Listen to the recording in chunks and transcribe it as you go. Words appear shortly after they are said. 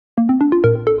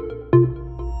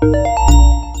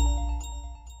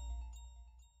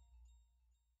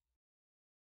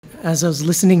As I was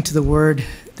listening to the word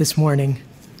this morning,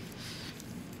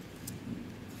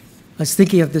 I was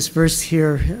thinking of this verse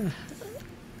here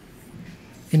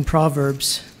in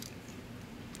Proverbs.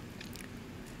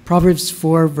 Proverbs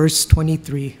 4, verse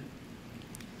 23.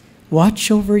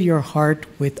 Watch over your heart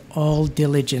with all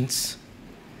diligence,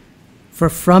 for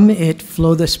from it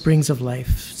flow the springs of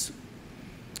life.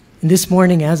 And this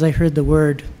morning, as I heard the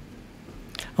word,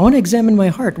 I want to examine my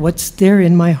heart. What's there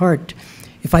in my heart?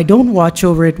 If I don't watch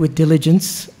over it with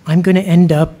diligence, I'm going to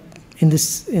end up in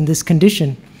this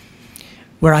condition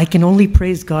where I can only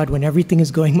praise God when everything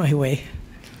is going my way.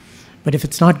 But if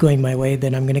it's not going my way,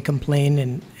 then I'm going to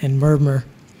complain and murmur.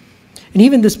 And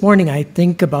even this morning, I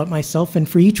think about myself, and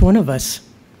for each one of us,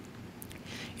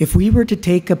 if we were to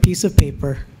take a piece of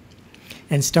paper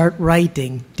and start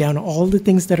writing down all the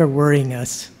things that are worrying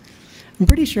us, I'm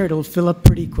pretty sure it'll fill up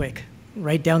pretty quick.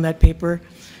 Write down that paper.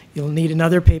 You'll need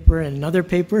another paper and another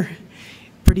paper.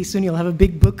 Pretty soon you'll have a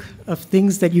big book of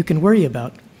things that you can worry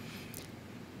about.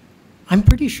 I'm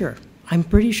pretty sure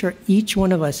each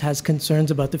one of us has concerns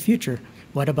about the future.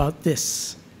 What about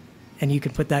this? And you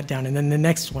can put that down. And then the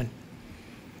next one.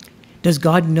 Does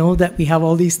God know that we have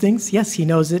all these things? Yes, he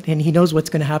knows it, and he knows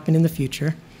what's going to happen in the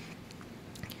future.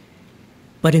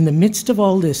 But in the midst of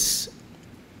all this,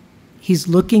 he's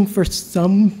looking for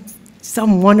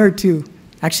someone or two.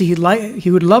 Actually,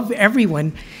 he would love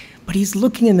everyone, but he's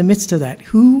looking in the midst of that.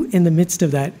 Who in the midst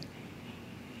of that?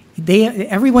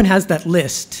 Everyone has that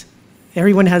list.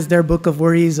 Everyone has their book of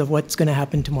worries of what's going to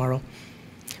happen tomorrow.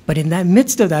 But in that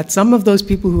midst of that, some of those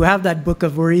people who have that book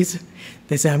of worries,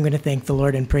 they say, I'm going to thank the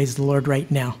Lord and praise the Lord right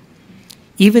now.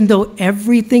 Even though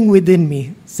everything within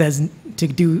me says to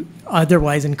do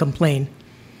otherwise and complain,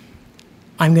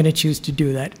 I'm going to choose to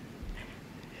do that.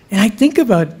 And I think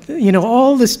about,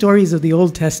 all the stories of the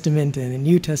Old Testament and the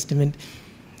New Testament.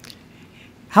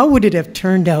 How would it have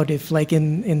turned out if, like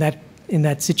in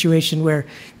that situation where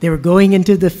they were going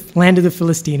into the land of the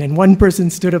Philistine and one person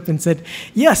stood up and said,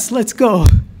 yes, let's go.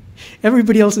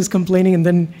 Everybody else is complaining, and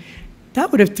then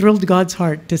that would have thrilled God's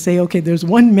heart to say, okay, there's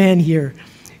one man here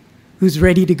who's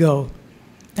ready to go.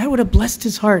 That would have blessed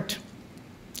his heart.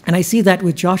 And I see that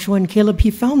with Joshua and Caleb. He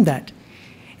found that.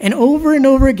 And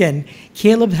over again,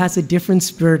 Caleb has a different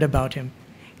spirit about him.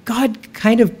 God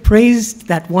kind of praised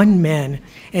that one man.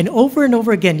 And over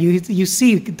again, you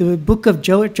see the book of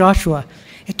Joshua.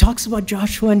 It talks about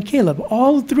Joshua and Caleb.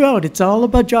 All throughout, it's all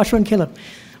about Joshua and Caleb.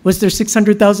 Was there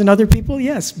 600,000 other people?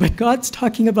 Yes. But God's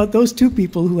talking about those two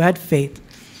people who had faith.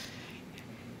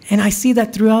 And I see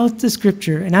that throughout the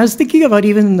scripture. And I was thinking about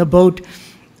even in the boat,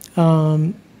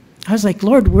 I was like,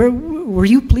 Lord, were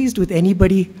you pleased with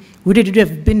anybody? Would it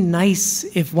have been nice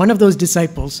if one of those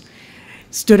disciples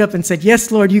stood up and said, yes,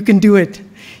 Lord, you can do it,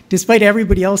 despite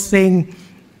everybody else saying,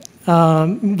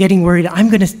 getting worried, I'm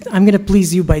gonna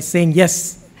please you by saying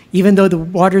yes, even though the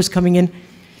water's coming in.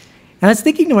 And I was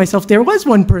thinking to myself, there was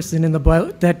one person in the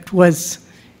Bible that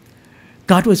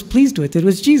God was pleased with. It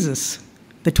was Jesus.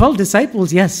 The 12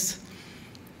 disciples, yes,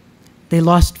 they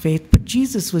lost faith, but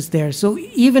Jesus was there. So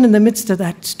even in the midst of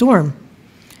that storm,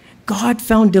 God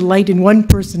found delight in one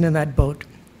person in that boat.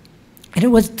 And it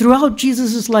was throughout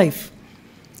Jesus' life.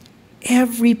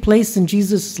 Every place in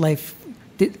Jesus' life,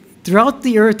 throughout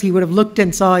the earth, he would have looked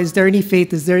and saw, is there any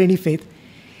faith? Is there any faith?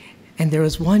 And there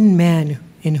was one man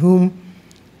in whom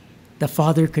the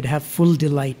Father could have full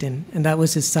delight in, and that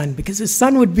was his son, because his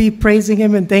son would be praising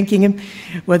him and thanking him,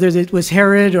 whether it was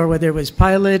Herod or whether it was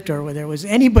Pilate or whether it was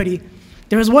anybody.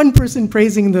 There was one person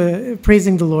praising the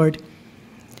Lord.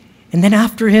 And then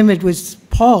after him, it was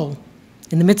Paul,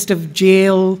 in the midst of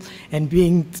jail and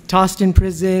being tossed in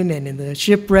prison and in the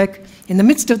shipwreck. In the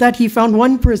midst of that, he found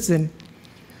one person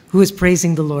who was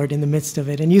praising the Lord in the midst of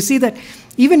it. And you see that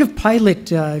even if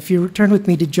Pilate, if you turn with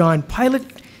me to John, Pilate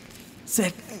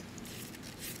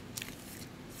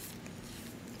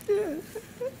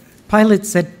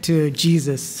said to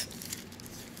Jesus,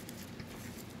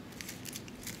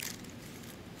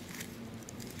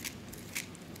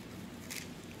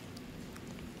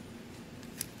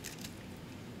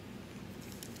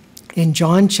 in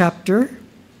John chapter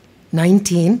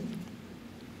 19,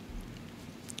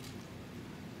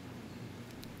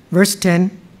 verse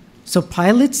 10, so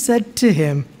Pilate said to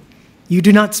him, you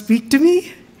do not speak to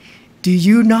me? Do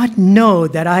you not know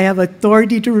that I have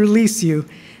authority to release you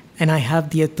and I have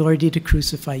the authority to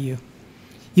crucify you?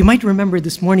 You might remember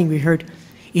this morning we heard,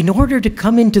 in order to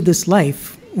come into this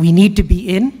life, we need to be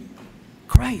in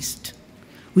Christ.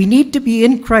 We need to be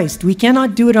in Christ. We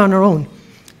cannot do it on our own.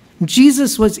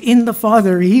 Jesus was in the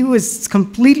Father. He was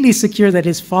completely secure that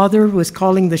his Father was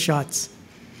calling the shots.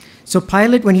 So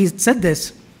Pilate, when he said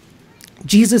this,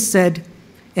 Jesus said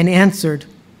and answered,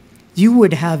 "You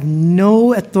would have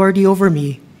no authority over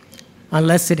me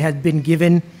unless it had been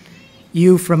given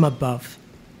you from above."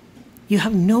 You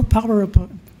have no power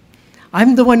upon.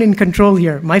 I'm the one in control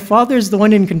here. My Father is the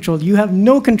one in control. You have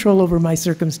no control over my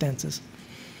circumstances.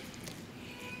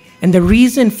 And the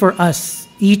reason for us,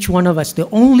 each one of us, the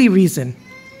only reason,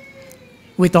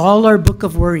 with all our book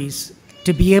of worries,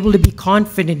 to be able to be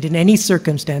confident in any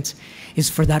circumstance is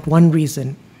for that one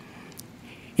reason.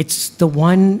 It's the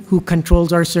one who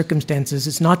controls our circumstances.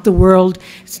 It's not the world.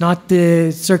 It's not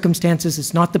the circumstances.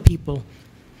 It's not the people.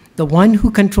 The one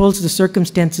who controls the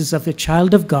circumstances of a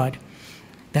child of God,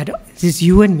 that is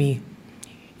you and me,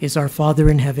 is our Father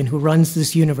in heaven who runs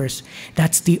this universe.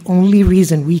 That's the only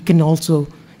reason we can also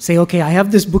say, okay, I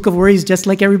have this book of worries just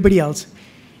like everybody else,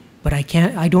 but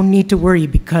I don't need to worry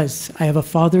because I have a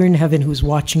Father in heaven who's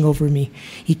watching over me.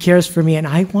 He cares for me, and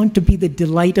I want to be the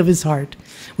delight of his heart.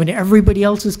 When everybody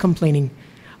else is complaining,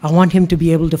 I want him to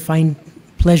be able to find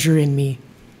pleasure in me.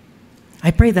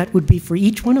 I pray that would be for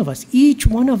each one of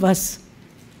us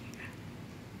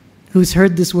who's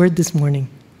heard this word this morning.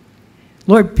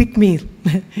 Lord, pick me.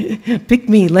 Pick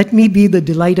me. Let me be the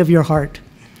delight of your heart.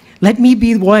 Let me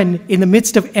be one in the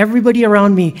midst of everybody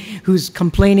around me who's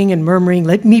complaining and murmuring.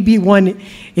 Let me be one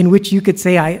in which you could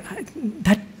say,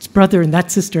 that brother and that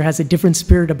sister has a different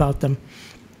spirit about them.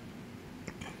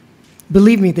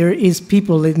 Believe me, there is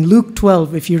people in Luke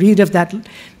 12, if you read of that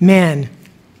man,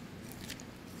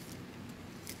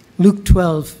 Luke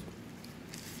 12,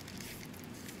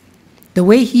 the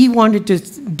way he wanted to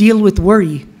deal with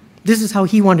worry, this is how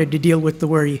he wanted to deal with the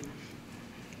worry.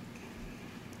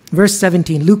 Verse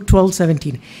 17, Luke 12,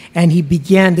 17. And he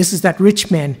began, this is that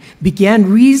rich man, began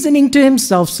reasoning to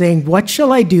himself, saying, "What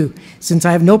shall I do, since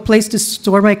I have no place to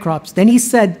store my crops?" Then he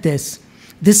said this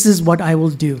is what I will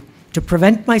do, to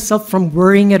prevent myself from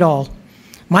worrying at all.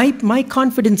 My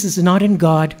confidence is not in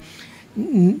God.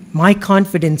 My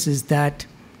confidence is that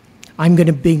I'm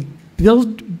going to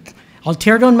I'll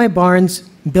tear down my barns,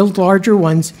 build larger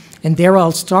ones, and there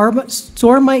I'll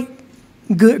store my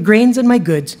grains and my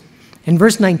goods. And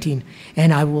verse 19,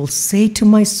 and I will say to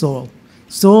my soul,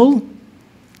 soul,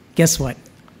 guess what?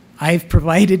 I've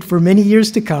provided for many years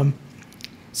to come.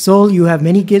 Soul, you have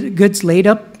many goods laid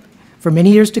up for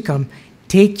many years to come.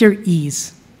 Take your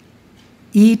ease.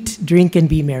 Eat, drink, and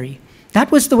be merry.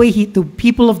 That was the way the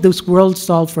people of this world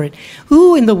solved for it.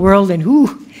 Who in the world and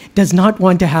who does not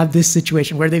want to have this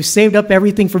situation where they've saved up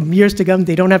everything for years to come,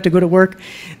 they don't have to go to work,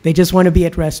 they just want to be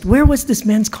at rest? Where was this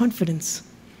man's confidence?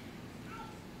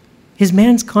 His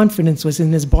man's confidence was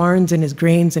in his barns and his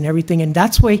grains and everything, and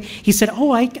that's why he said,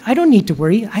 I don't need to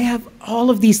worry. I have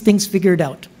all of these things figured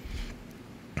out.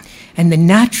 And the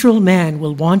natural man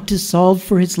will want to solve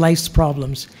for his life's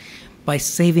problems by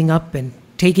saving up and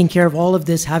taking care of all of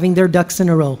this, having their ducks in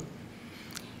a row.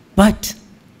 But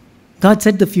God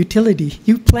said the futility.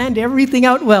 You planned everything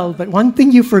out well, but one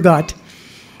thing you forgot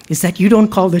is that you don't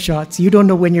call the shots. You don't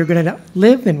know when you're going to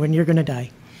live and when you're going to die.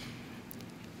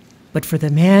 But for the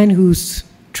man whose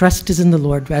trust is in the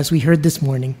Lord, as we heard this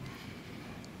morning,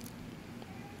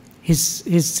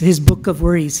 his book of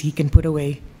worries he can put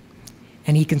away.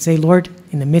 And he can say, Lord,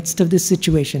 in the midst of this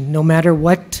situation, no matter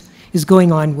what is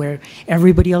going on where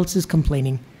everybody else is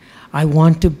complaining, I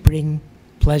want to bring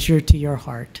pleasure to your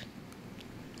heart.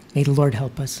 May the Lord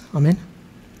help us. Amen.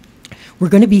 We're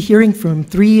going to be hearing from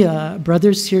three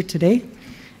brothers here today,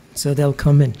 so they'll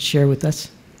come and share with us.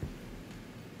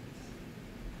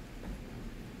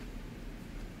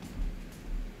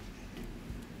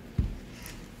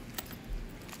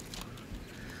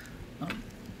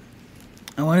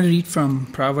 I want to read from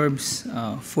Proverbs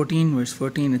 14, verse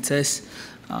 14. It says,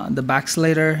 the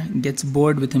backslider gets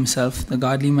bored with himself. The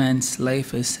godly man's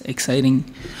life is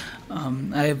exciting.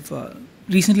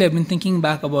 Recently I've been thinking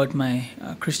back about my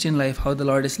Christian life, how the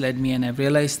Lord has led me, and I've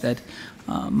realized that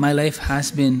my life has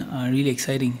been really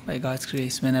exciting by God's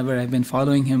grace whenever I've been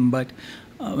following Him. But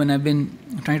when I've been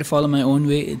trying to follow my own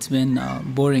way, it's been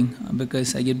boring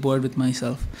because I get bored with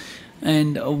myself.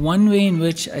 And one way in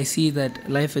which I see that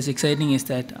life is exciting is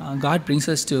that God brings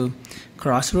us to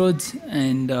crossroads,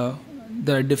 and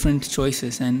there are different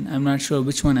choices, and I'm not sure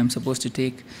which one I'm supposed to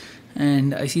take.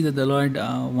 And I see that the Lord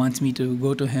wants me to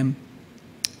go to Him.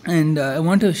 And I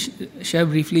want to share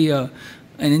briefly an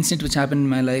incident which happened in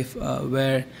my life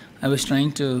where I was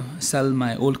trying to sell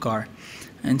my old car.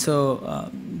 And so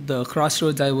the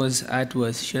crossroads I was at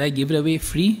was, should I give it away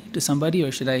free to somebody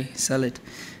or should I sell it?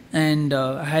 And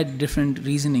I had different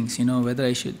reasonings, whether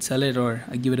I should sell it or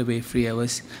I give it away free. I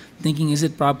was thinking, is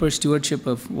it proper stewardship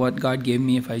of what God gave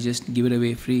me if I just give it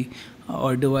away free?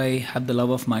 Or do I have the love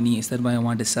of money? Is that why I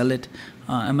want to sell it?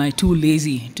 Am I too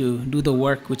lazy to do the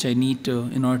work which I need to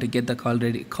in order to get the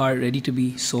car ready to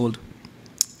be sold?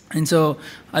 And so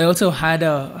I also had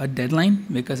a deadline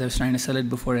because I was trying to sell it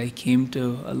before I came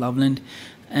to Loveland.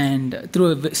 And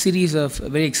through a series of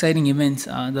very exciting events,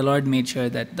 the Lord made sure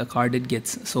that the car did get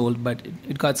sold, but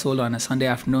it got sold on a Sunday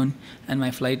afternoon, and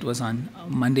my flight was on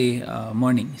Monday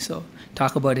morning. So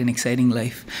talk about an exciting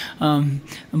life.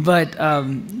 But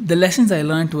the lessons I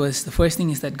learned was, the first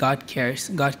thing is that God cares.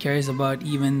 God cares about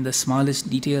even the smallest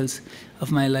details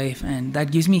of my life, and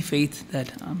that gives me faith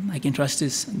that I can trust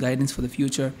His guidance for the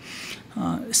future.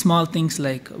 Small things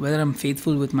like whether I'm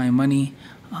faithful with my money,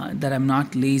 that I'm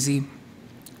not lazy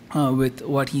with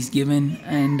what He's given,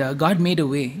 and God made a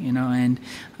way, and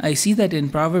I see that in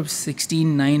Proverbs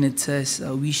 16:9 it says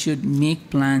we should make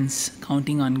plans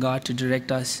counting on God to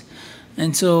direct us.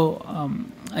 And so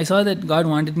I saw that God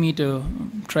wanted me to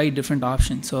try different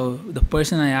options. So the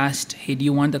person I asked, hey, do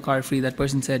you want the car free? That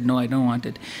person said, no, I don't want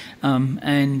it.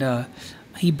 And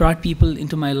He brought people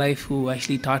into my life who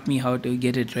actually taught me how to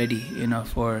get it ready,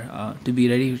 for to be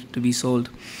ready to be sold.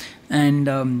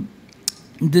 And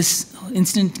this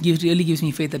instant really gives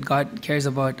me faith that God cares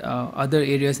about other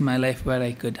areas in my life where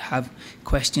I could have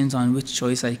questions on which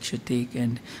choice I should take.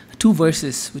 And two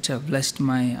verses which have blessed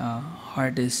my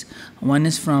heart is, one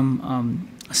is from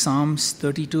Psalms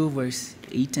 32 verse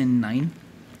 8 and 9.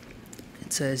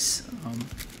 It says,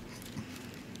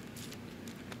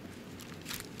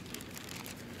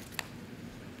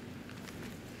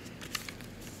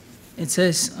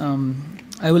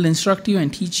 I will instruct you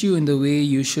and teach you in the way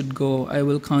you should go. I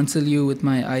will counsel you with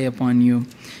my eye upon you.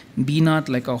 Be not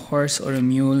like a horse or a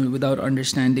mule without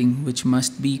understanding, which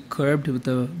must be curbed with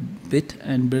a bit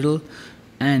and bridle,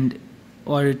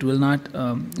 or it will not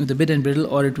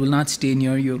stay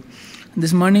near you.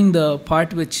 This morning, the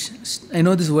part which, I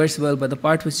know this verse well, but the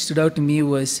part which stood out to me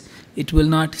was, it will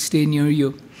not stay near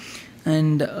you.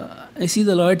 And I see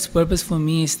the Lord's purpose for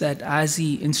me is that as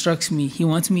He instructs me, He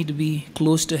wants me to be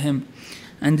close to Him.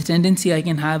 And the tendency I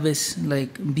can have is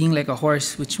like being like a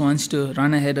horse which wants to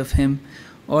run ahead of Him,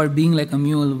 or being like a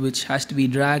mule which has to be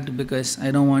dragged because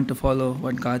I don't want to follow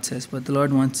what God says. But the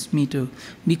Lord wants me to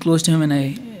be close to Him, and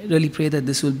I really pray that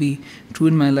this will be true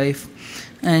in my life.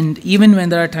 And even when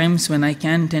there are times when I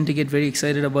can tend to get very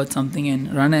excited about something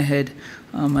and run ahead,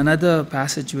 another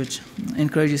passage which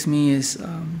encourages me is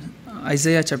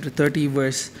Isaiah chapter 30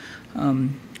 verse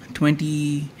 21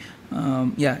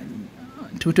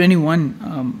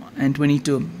 and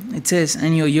 22. It says,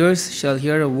 and your ears shall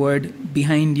hear a word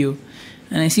behind you.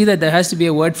 And I see that there has to be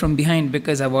a word from behind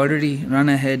because I've already run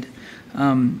ahead.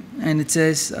 And it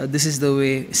says, this is the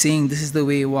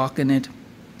way, walk in it.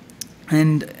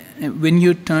 And when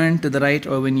you turn to the right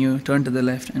or when you turn to the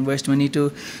left. And verse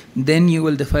 22, then you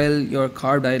will defile your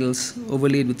carved idols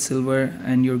overlaid with silver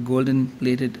and your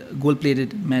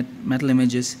gold-plated metal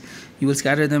images. You will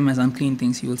scatter them as unclean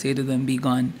things. You will say to them, be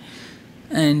gone.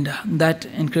 And that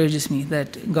encourages me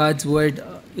that God's word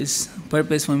His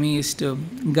purpose for me is to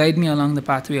guide me along the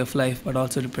pathway of life, but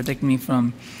also to protect me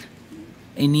from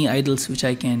any idols which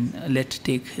I can let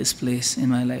take His place in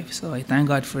my life. So I thank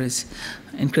God for His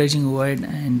encouraging word,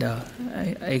 and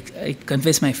I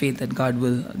confess my faith that God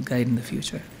will guide in the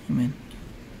future. Amen.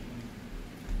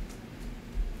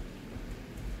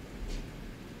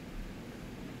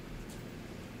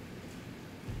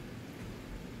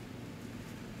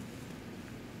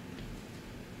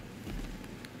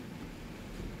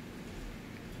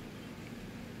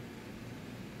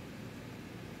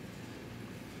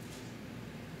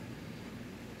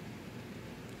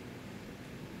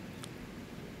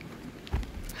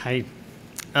 Hi.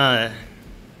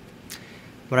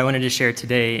 What I wanted to share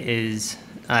today is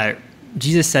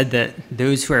Jesus said that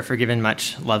those who are forgiven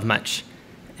much love much.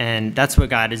 And that's what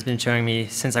God has been showing me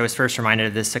since I was first reminded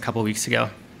of this a couple weeks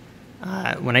ago.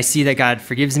 When I see that God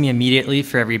forgives me immediately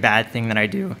for every bad thing that I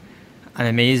do, I'm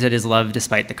amazed at His love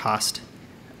despite the cost.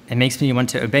 It makes me want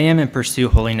to obey Him and pursue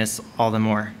holiness all the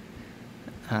more.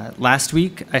 Last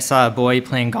week, I saw a boy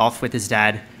playing golf with his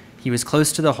dad. He was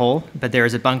close to the hole, but there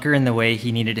was a bunker in the way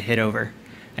he needed to hit over.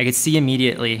 I could see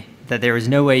immediately that there was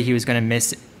no way he was going to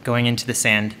miss going into the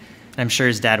sand, and I'm sure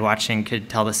his dad watching could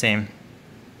tell the same.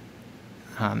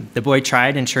 The boy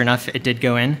tried, and sure enough, it did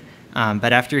go in,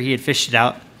 but after he had fished it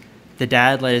out, the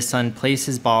dad let his son place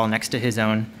his ball next to his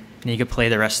own, and he could play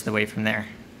the rest of the way from there.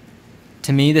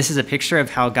 To me, this is a picture of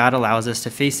how God allows us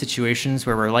to face situations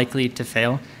where we're likely to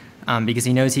fail, because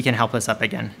He knows He can help us up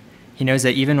again. He knows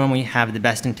that even when we have the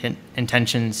best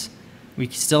intentions, we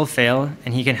still fail,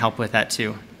 and he can help with that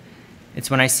too.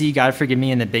 It's when I see God forgive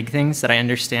me in the big things that I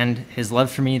understand his love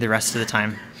for me the rest of the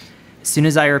time. As soon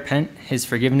as I repent, his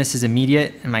forgiveness is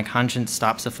immediate, and my conscience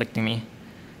stops afflicting me.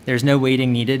 There's no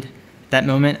waiting needed. At that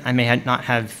moment, I may not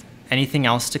have anything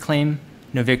else to claim,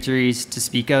 no victories to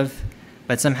speak of,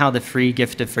 but somehow the free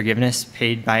gift of forgiveness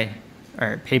paid by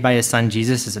his son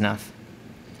Jesus is enough.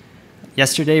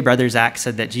 Yesterday, Brother Zach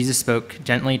said that Jesus spoke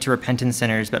gently to repentant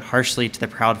sinners, but harshly to the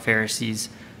proud Pharisees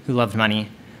who loved money.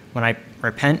 When I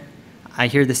repent, I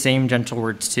hear the same gentle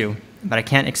words too, but I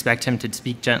can't expect him to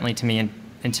speak gently to me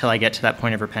until I get to that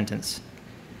point of repentance.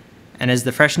 And as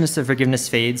the freshness of forgiveness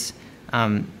fades,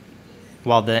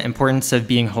 while the importance of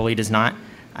being holy does not,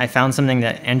 I found something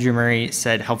that Andrew Murray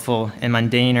said helpful in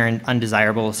mundane or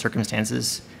undesirable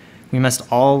circumstances. We must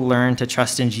all learn to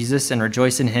trust in Jesus and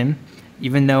rejoice in him,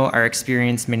 even though our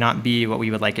experience may not be what we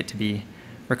would like it to be.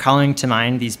 Recalling to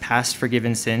mind these past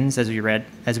forgiven sins as we read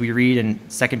in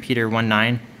 2 Peter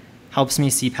 1:9 helps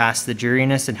me see past the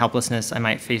dreariness and helplessness I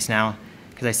might face now,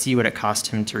 because I see what it cost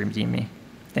him to redeem me.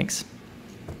 Thanks.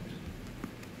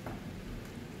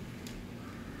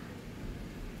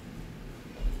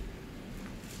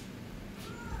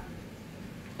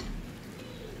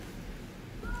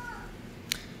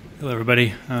 Hello,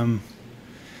 everybody.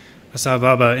 I saw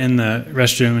Baba in the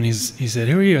restroom, and he said,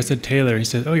 "Who are you?" I said, "Taylor." He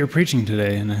said, "Oh, you're preaching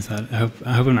today." And I thought,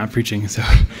 I hope I'm not preaching. So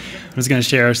I was going to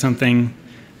share something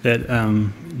that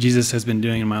Jesus has been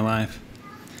doing in my life.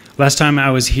 Last time I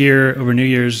was here over New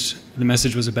Year's, the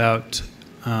message was about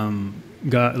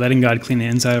letting God clean the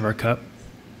inside of our cup.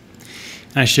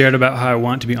 And I shared about how I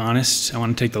want to be honest. I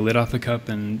want to take the lid off the cup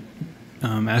and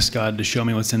ask God to show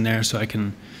me what's in there so I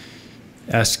can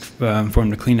ask for him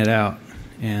to clean it out.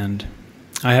 And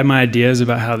I had my ideas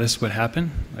about how this would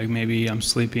happen. Like maybe I'm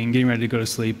sleeping, getting ready to go to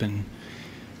sleep, and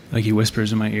like he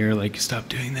whispers in my ear, like, "Stop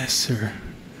doing this," or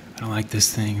 "I don't like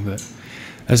this thing." But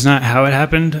that's not how it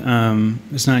happened.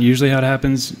 It's not usually how it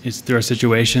happens. It's through our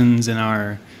situations and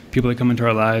our people that come into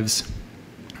our lives.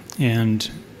 And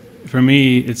for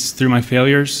me, it's through my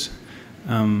failures.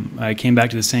 I came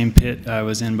back to the same pit I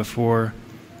was in before.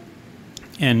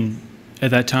 And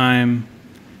at that time,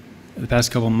 the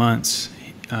past couple months,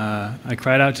 I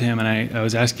cried out to him, and I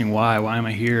was asking why am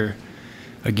I here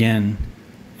again?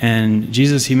 And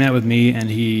Jesus, he met with me, and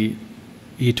he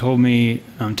told me,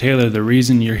 "Taylor, the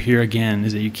reason you're here again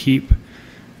is that you keep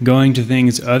going to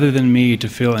things other than me to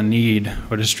fill a need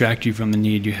or distract you from the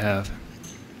need you have."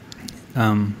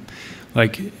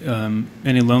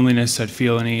 Any loneliness I'd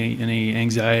feel, any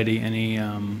anxiety, any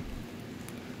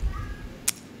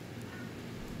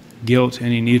guilt,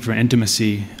 any need for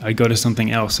intimacy, I'd go to something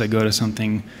else. I'd go to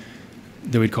something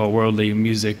that we'd call worldly,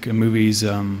 music, movies,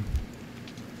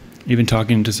 even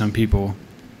talking to some people,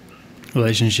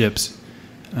 relationships.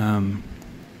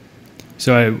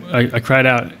 So I cried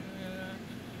out.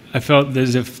 I felt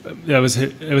as if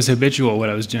it was habitual what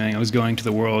I was doing. I was going to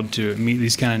the world to meet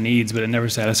these kind of needs, but it never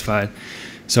satisfied.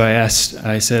 So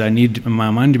I said, "I need my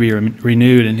mind to be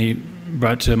renewed," and he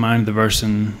brought to mind the verse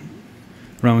in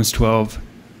Romans 12,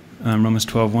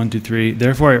 1-3.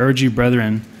 "Therefore I urge you,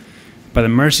 brethren, by the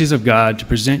mercies of God, to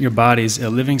present your bodies a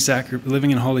living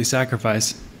and holy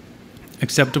sacrifice,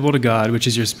 acceptable to God, which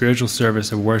is your spiritual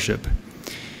service of worship.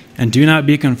 And do not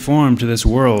be conformed to this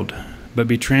world, but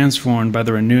be transformed by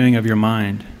the renewing of your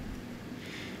mind,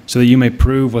 so that you may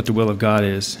prove what the will of God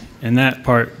is." And that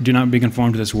part, "do not be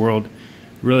conformed to this world,"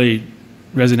 really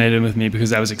resonated with me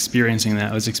because I was experiencing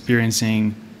that. I was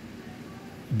experiencing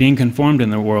being conformed in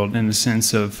the world in the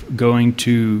sense of going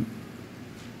to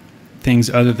things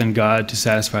other than God to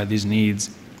satisfy these needs.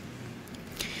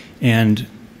 And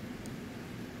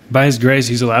by his grace,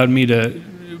 he's allowed me to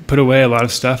put away a lot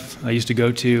of stuff I used to go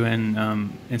to,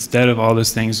 and instead of all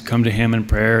those things, come to him in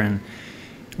prayer. And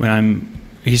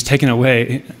he's taken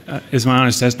away, is my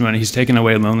honest testimony, he's taken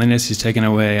away loneliness, he's taken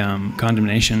away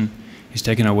condemnation, he's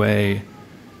taken away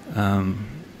a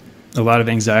lot of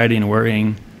anxiety and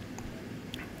worrying.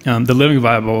 The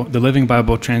Living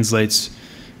Bible translates,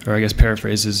 or I guess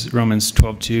paraphrases, Romans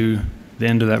 12:2, the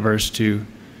end of that verse, to,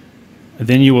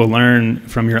 "Then you will learn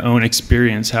from your own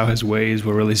experience how his ways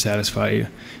will really satisfy you."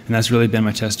 And that's really been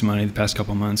my testimony the past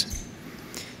couple months.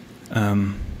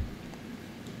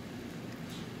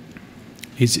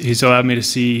 He's allowed me to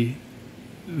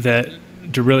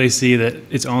really see that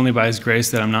it's only by his grace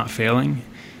that I'm not failing.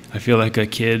 I feel like a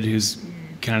kid who's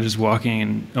kind of just walking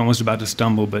and almost about to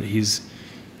stumble, but he's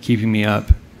keeping me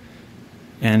up.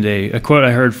 And a quote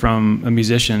I heard from a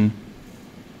musician,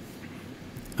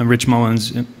 Rich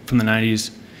Mullins from the 90s,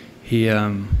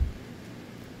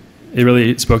 it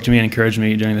really spoke to me and encouraged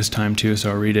me during this time too,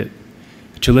 so I'll read it.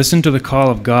 To listen to the call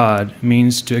of God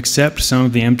means to accept some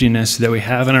of the emptiness that we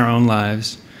have in our own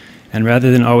lives, and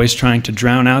rather than always trying to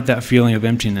drown out that feeling of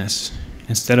emptiness,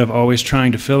 instead of always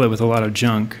trying to fill it with a lot of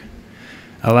junk,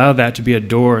 allow that to be a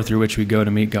door through which we go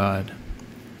to meet God.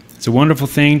 It's a wonderful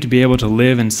thing to be able to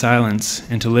live in silence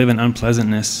and to live in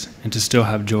unpleasantness and to still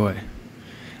have joy.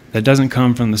 That doesn't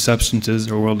come from the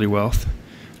substances or worldly wealth.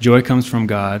 Joy comes from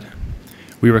God.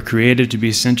 We were created to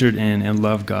be centered in and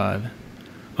love God.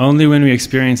 Only when we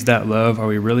experience that love are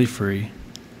we really free.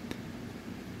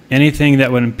 Anything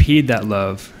that would impede that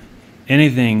love,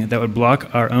 anything that would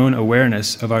block our own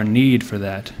awareness of our need for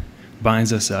that,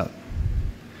 binds us up.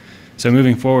 So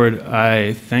moving forward,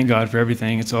 I thank God for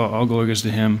everything. It's all glory goes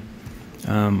to Him.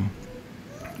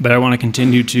 But I want Him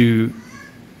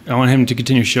to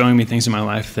continue showing me things in my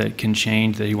life that can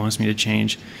change, that He wants me to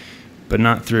change, but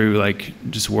not through like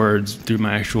just words, through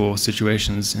my actual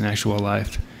situations in actual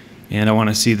life. And I want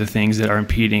to see the things that are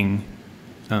impeding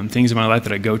things in my life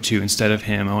that I go to instead of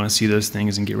Him. I want to see those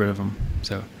things and get rid of them.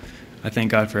 So I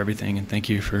thank God for everything, and thank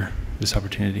you for this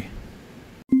opportunity.